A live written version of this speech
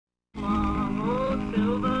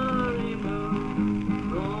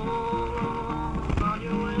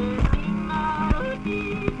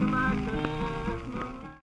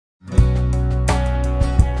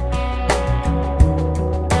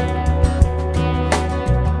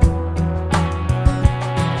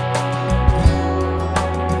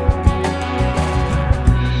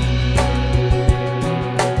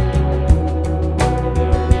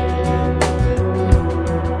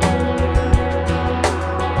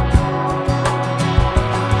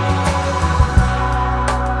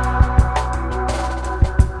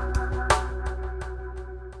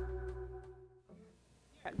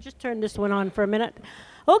turn this one on for a minute.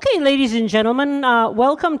 Okay, ladies and gentlemen,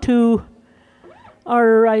 welcome to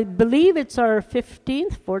our, I believe it's our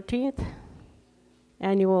 15th, 14th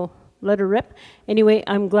annual Let Her Rip. Anyway,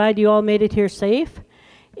 I'm glad you all made it here safe.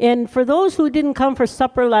 And for those who didn't come for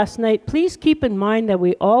supper last night, please keep in mind that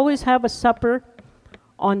we always have a supper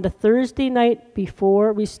on the Thursday night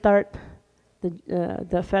before we start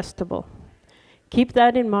the festival. Keep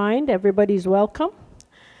that in mind. Everybody's welcome.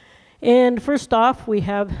 And first off, we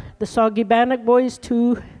have the Soggy Bannock Boys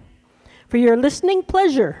for your listening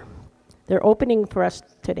pleasure. They're opening for us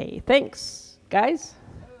today. Thanks, guys.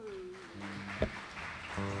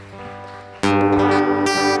 Thank you.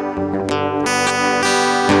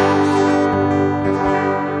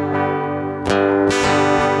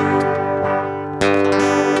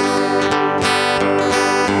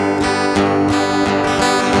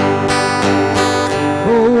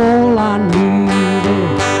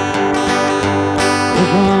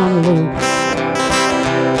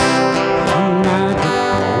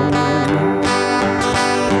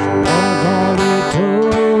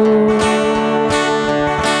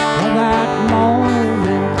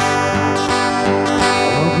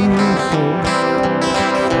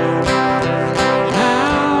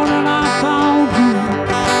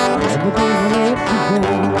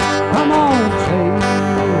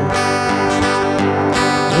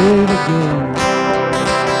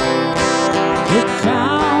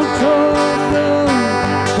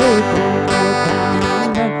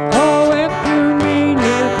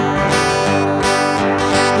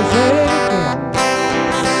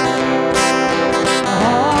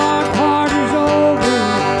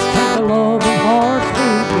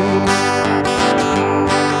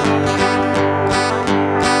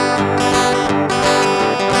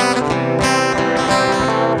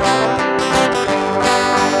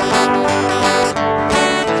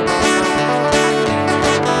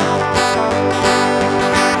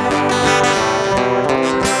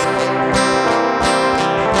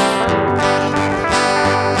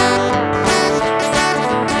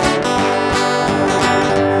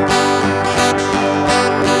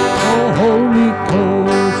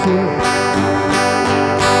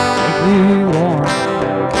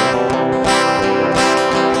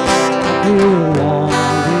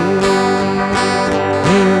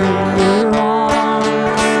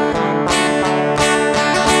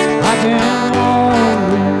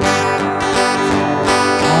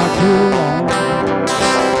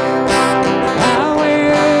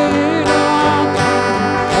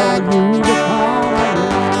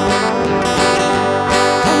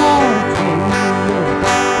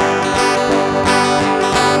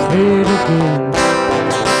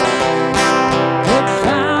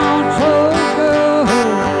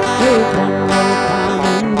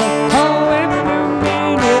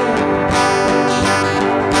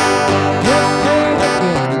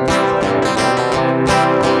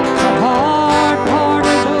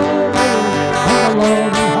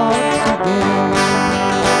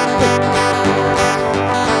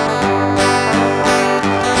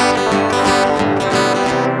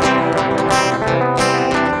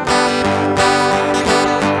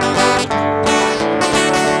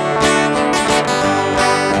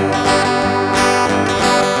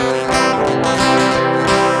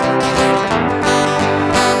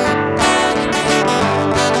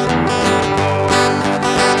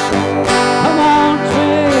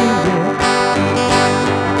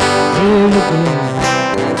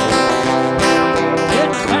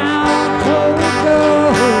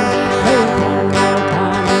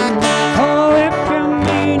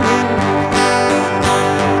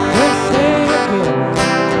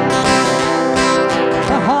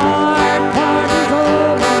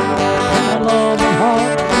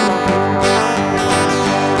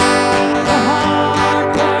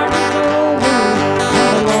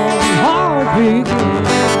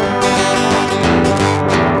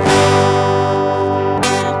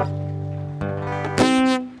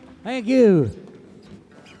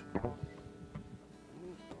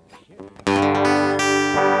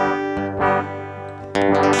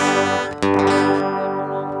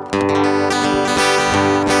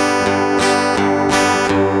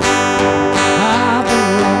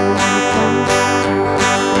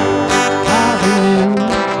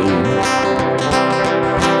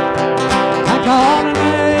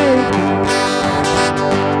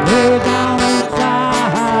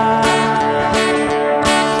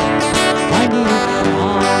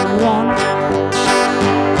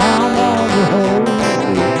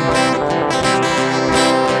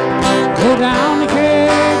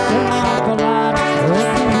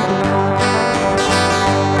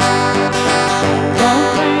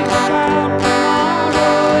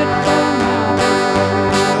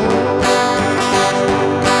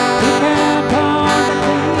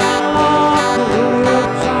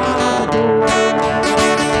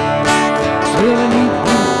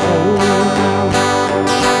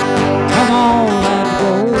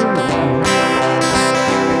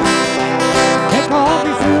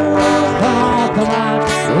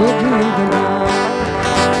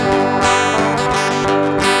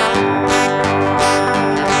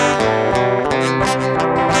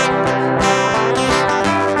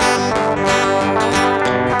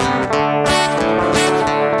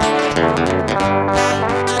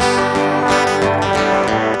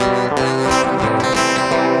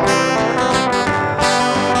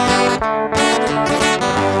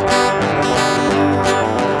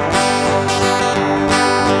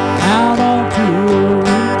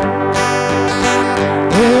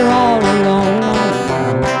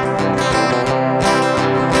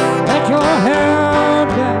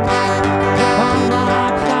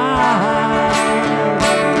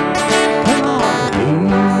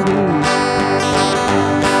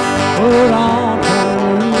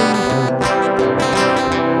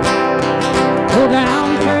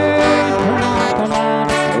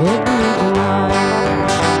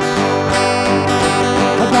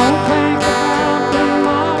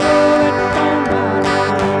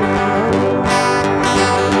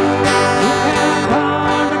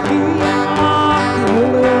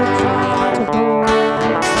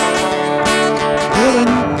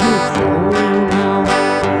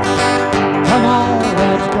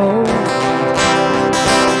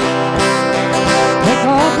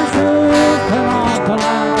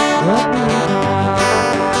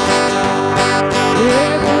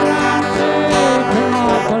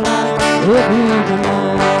 give me the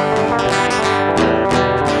night.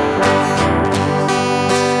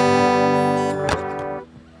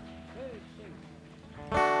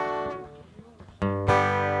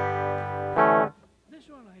 This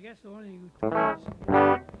one, I guess, the one you.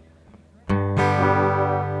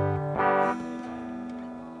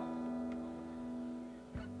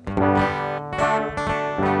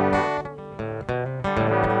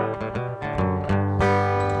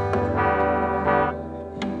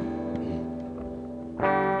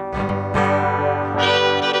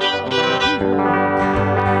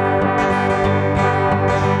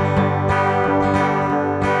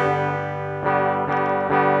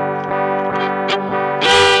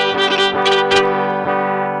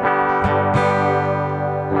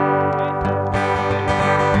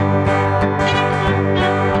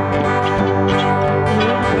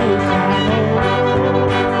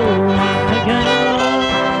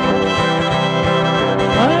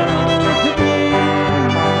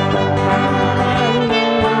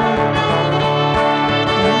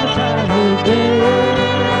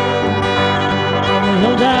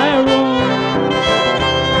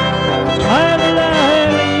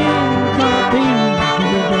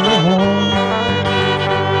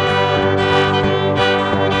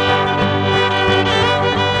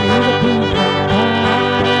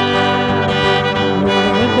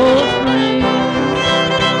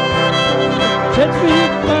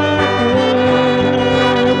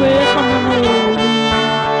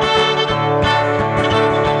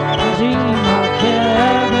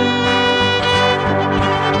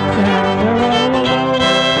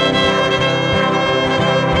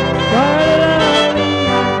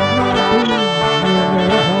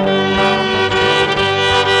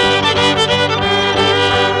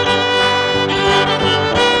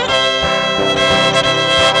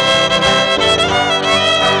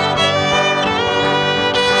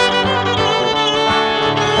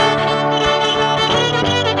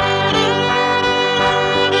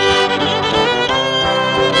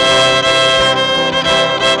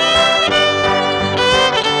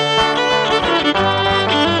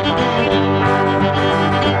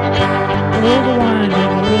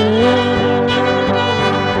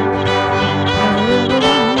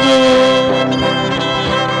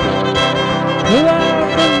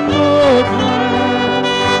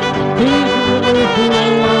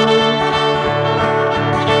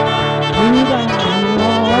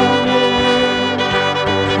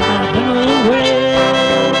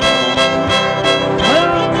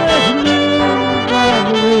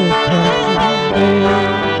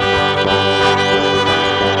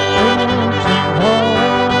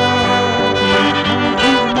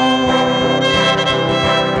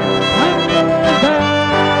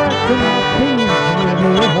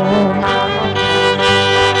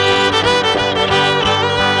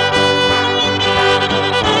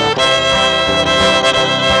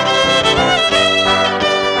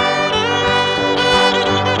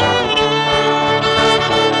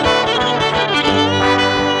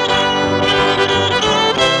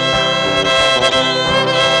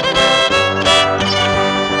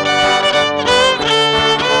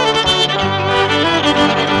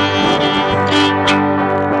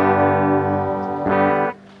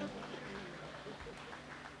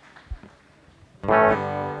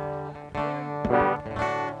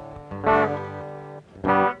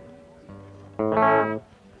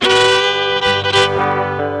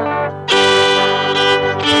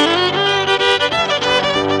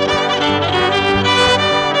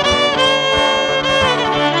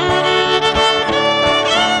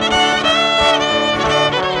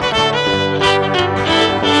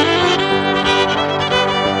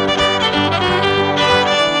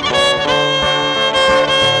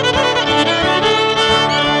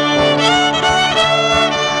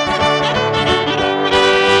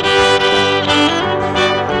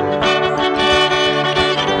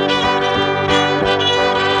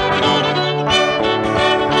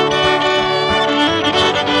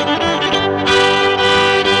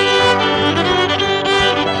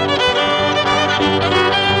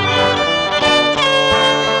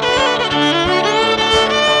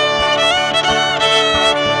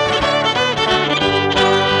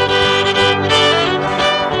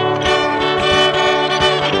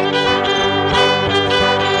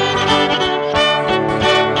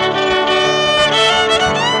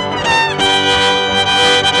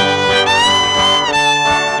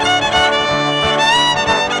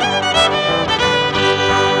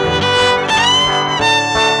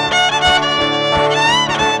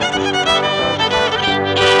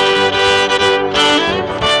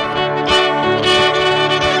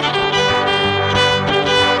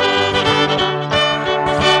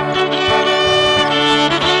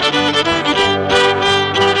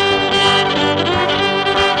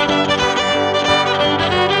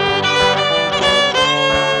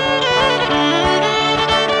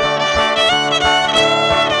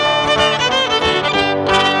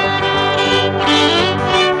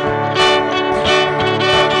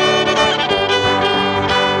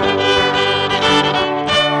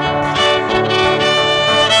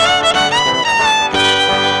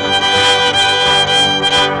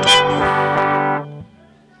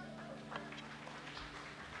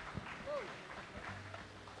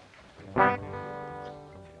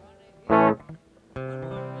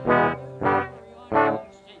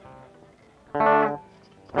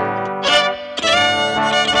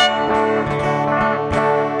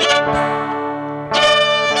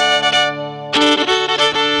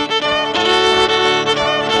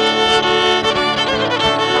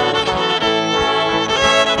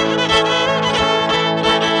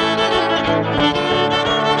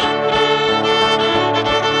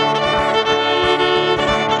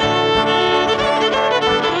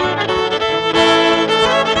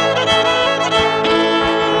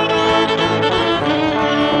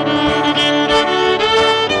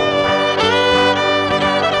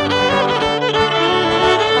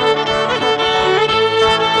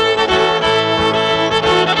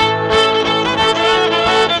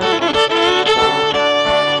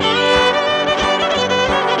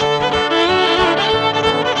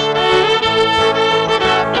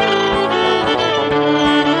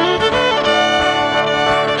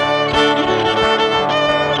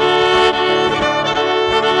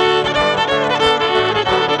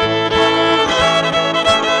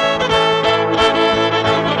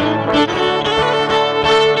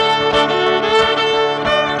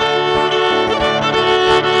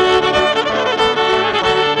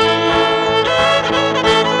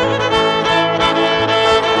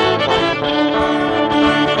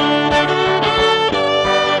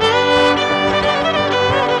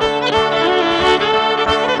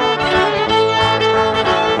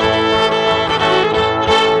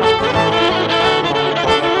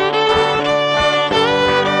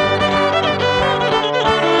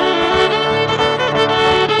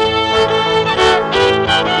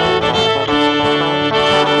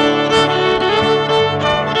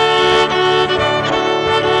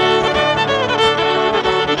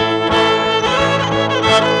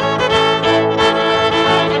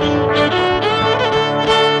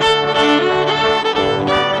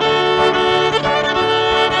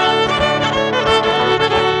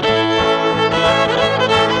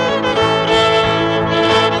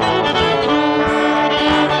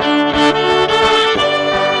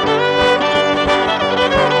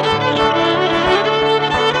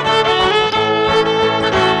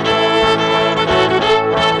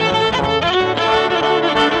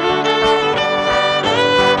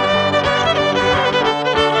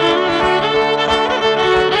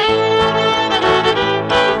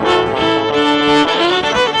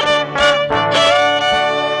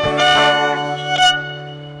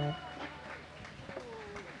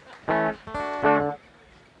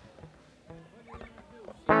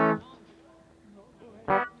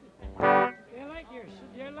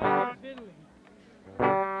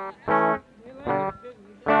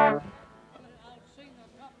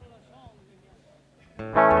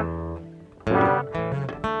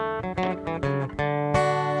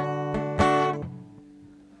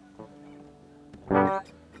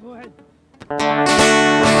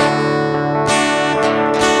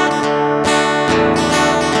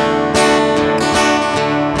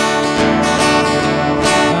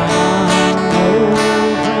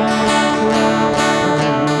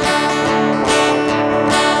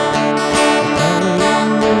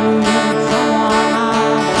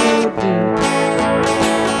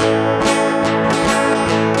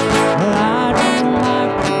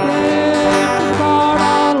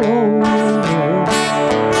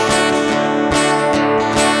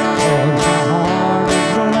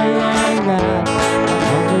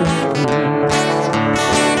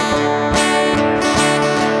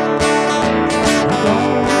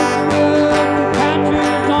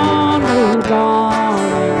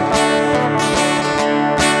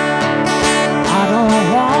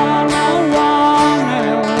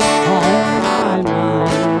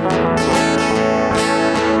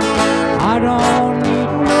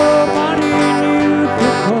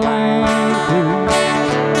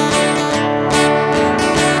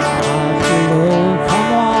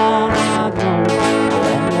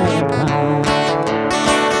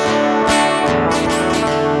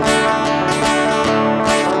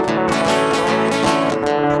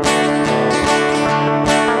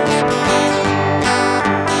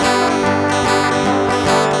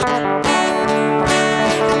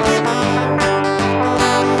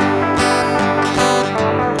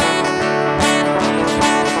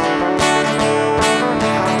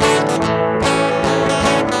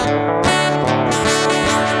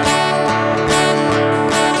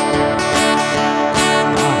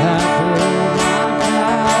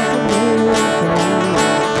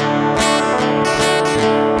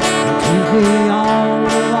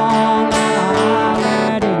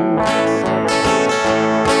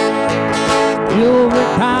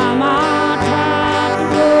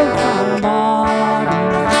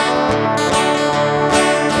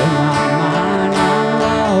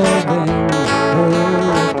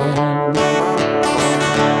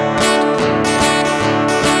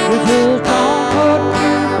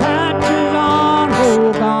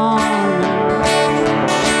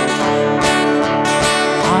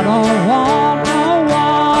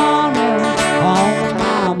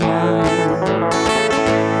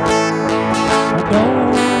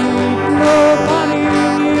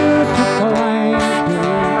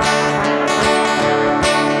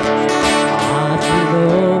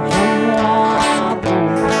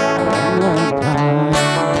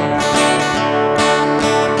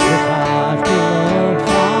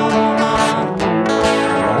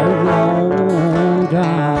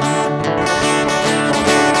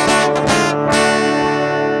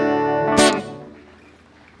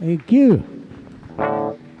 Thank you.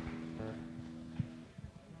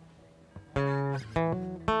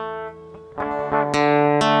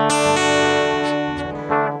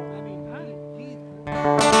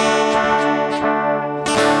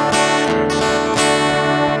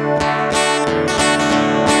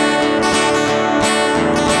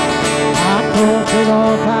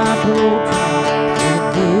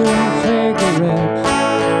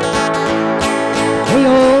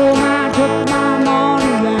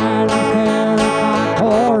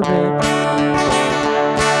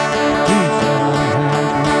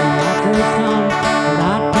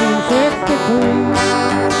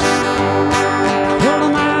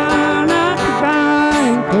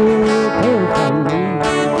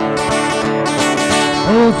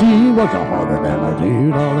 She was harder than a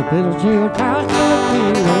dude, all the pills she was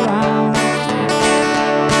passing around.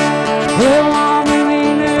 Well, I'm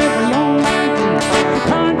in every young man, she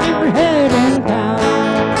can't keep her head in town.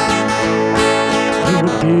 She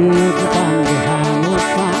was good from behind the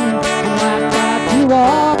sun, and like that you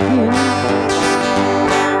walk in.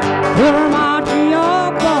 Well, my tree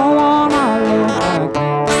up, the one I look like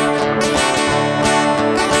that.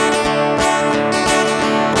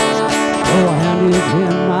 Oh, I handed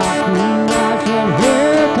him my key, I said,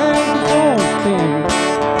 here, take the whole thing.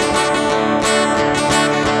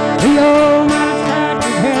 The old man's got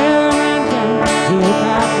his hair and he looked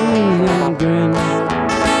at me and grinned.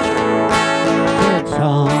 Said,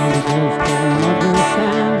 son, I just don't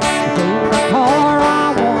understand. It ain't the car I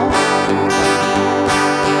want.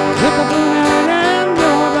 It's a brunette and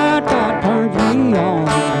you're that turns me on.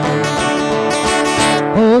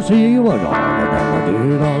 Oh, she was harder than a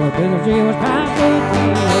dude, all the pills she was passing me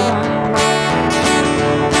around.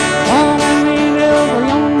 Oh, when we never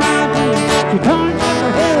young man, she turned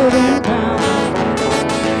her head in town.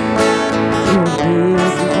 She was good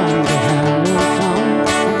from behind the sun,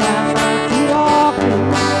 and that's how she walking.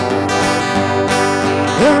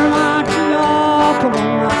 Here might she walk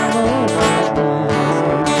when I know.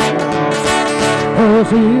 Oh,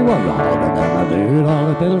 she was harder than a dude, all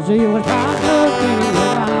the pills she was passing me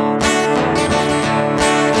around.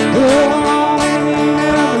 Oh, we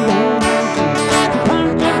never young man, she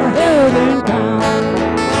turned her head in town.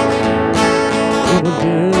 It was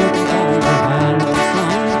good from behind the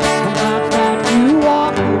sun, and that's that you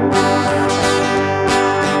walking.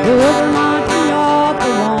 Over my